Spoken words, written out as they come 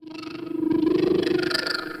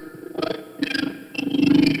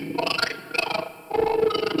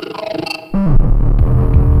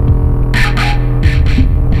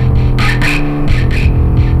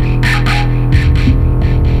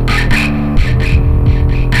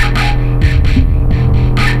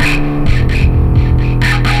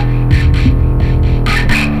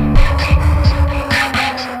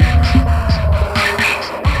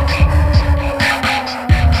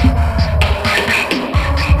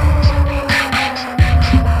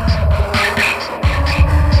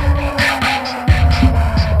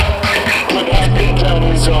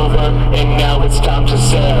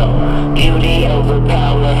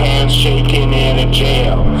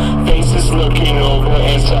looking over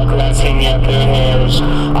and start glancing at their hairs.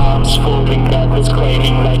 Arms folding backwards,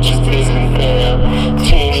 claiming life just isn't fair.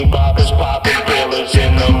 Teeny boppers popping pillars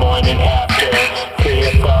in the morning after.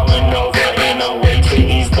 Fear falling over in a way to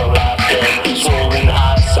ease the laughter. Swollen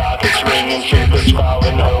eye sockets ringing, troopers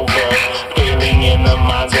falling over. Feeling in the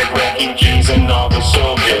minds of refugees and all the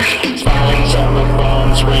soldiers. Spying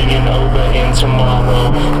telephones ringing over in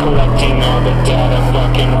tomorrow. Collecting all the data,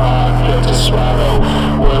 fucking hard pill to swallow.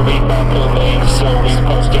 Worried about the lanes, always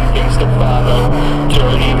posting things to follow.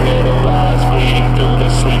 Dirty little lies bleeding through the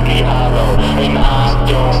sleepy hollow. And I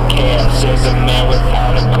don't care, says a man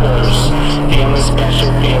without a curse. Feeling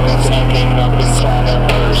special feelings hanging up inside a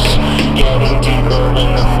hearse. Getting deeper in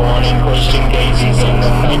the morning, pushing daisies in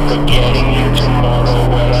the night. Forgetting you tomorrow,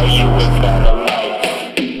 where are you without a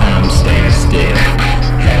light? I'm standstill,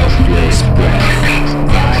 helpless breath.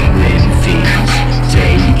 Violent fiends,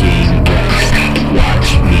 taking rest. Watch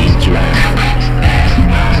me drown, at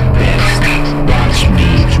my best. Watch me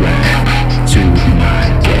drown, to my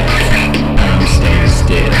death. I'm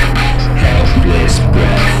standstill, helpless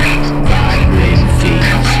breath. Violent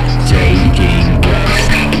fiends, taking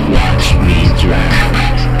rest. Watch me drown,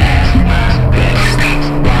 at my best.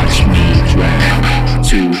 Watch me drown,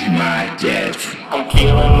 to my death. I'm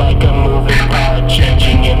feeling like a moving part,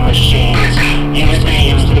 changing in machines. Used to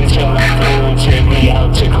used until I'm through, take me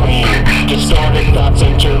out to clean. Distorted thoughts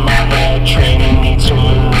enter my head, training me to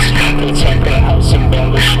lose. Protect the house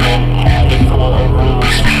embellishment, had it for a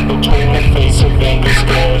ruse. Between the face of anger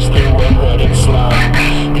stares through a hooded slum.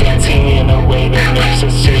 Dancing in a way that makes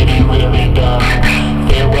the city really dumb.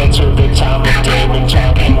 Farewell to the time of day when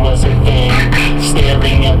talking was a thing.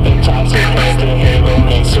 Staring at the tops of heads, the halo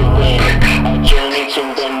makes a ring. A journey to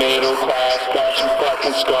the middle class, got some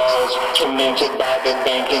fucking skulls. Tormented by the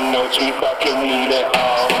banking notes, we fucking need it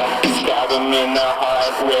all. Stab him in the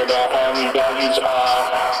heart where the only values are.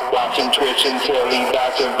 Watching Twitch until he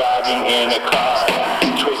dies surviving in a car.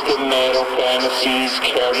 Twisted metal fantasies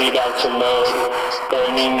carried out to load.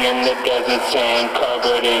 Burning in the desert sand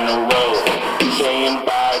covered in a road. Saying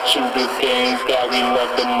bye to the things that we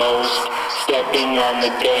love the most. Stepping on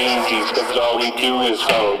the daisies, cause all we do is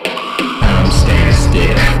hope. I'm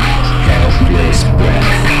standstill, helpless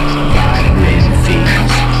breath. Violent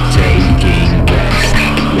fiends, taking rest.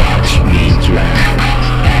 Watch me drown,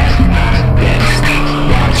 at my best.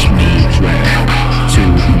 Watch me drown, to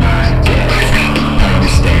my death. I'm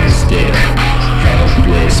standstill,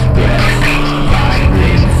 helpless breath.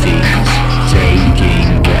 Violent fiends, taking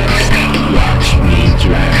rest. Watch me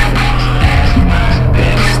drown, at my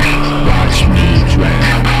best. Watch me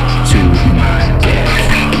drown, to my death.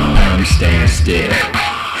 I'm standstill,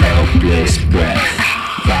 helpless breath.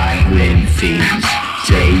 Violent fiends,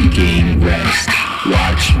 taking rest.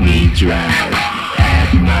 Watch me drown,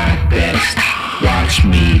 at my best. Watch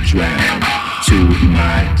me drown, to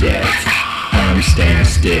my death. I'm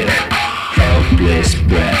standstill, helpless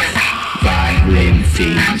breath. Violent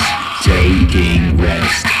fiends, taking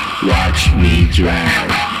rest. Watch me drown,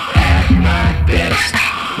 at my best.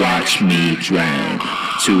 Watch me drown,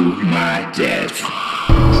 to my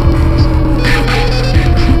death.